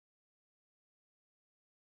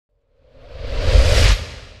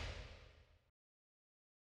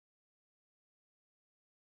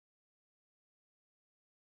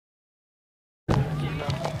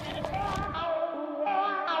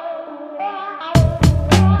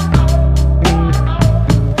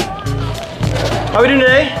How are we doing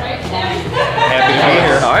today? Happy to be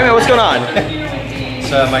here. All right, man, what's going on?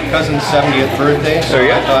 It's my cousin's 70th birthday, so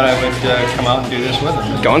I thought I would come out and do this with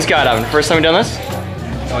him. Going skydiving. First time you've done this?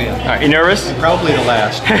 Oh yeah. All right, you nervous? Probably the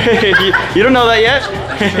last. you don't know that yet?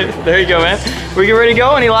 There you go, man. We get ready to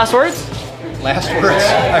go? Any last words? Last words?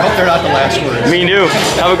 I hope they're not the last words. Me too.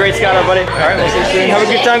 Have a great skydive, buddy. All right, we'll see you soon. Have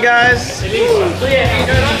a good time, guys.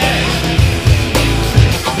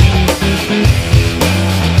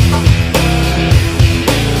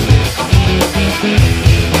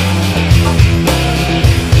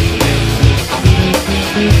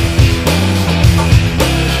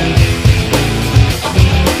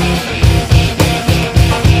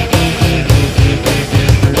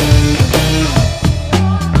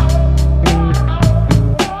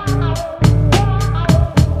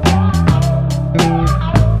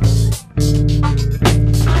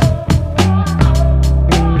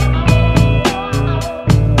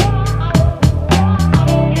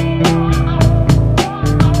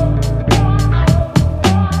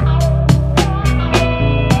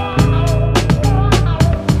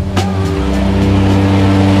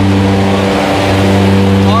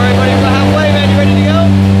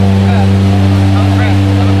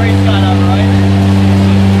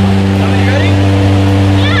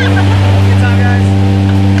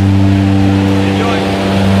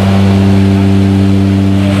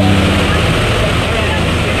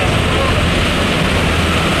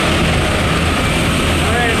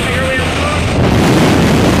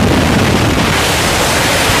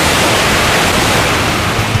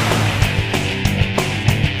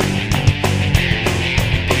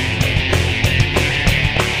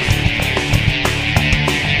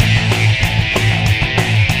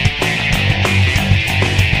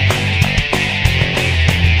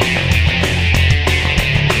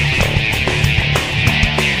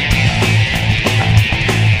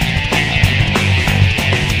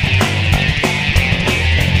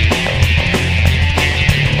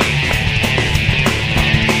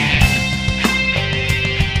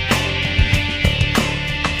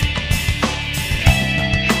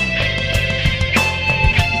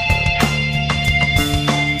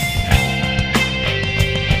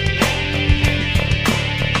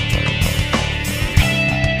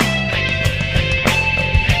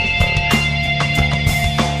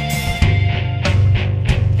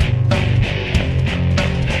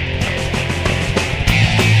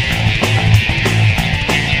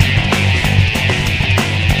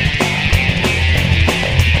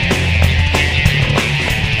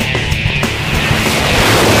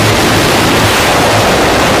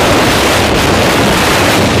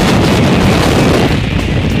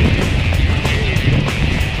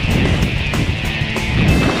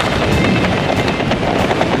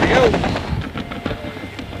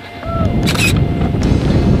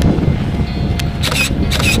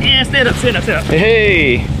 Stand up.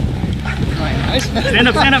 Hey. Stand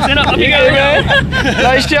up. Up You got it, man.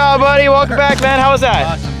 Nice job, buddy. Welcome back, man. How was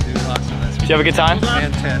that? Awesome, dude. Awesome. Did you have a good time?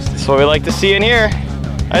 Fantastic. That's what we like to see in here.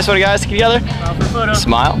 Nice one, guys. Together. For photo.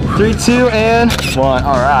 Smile. 3, 2, and 1.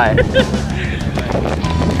 All right.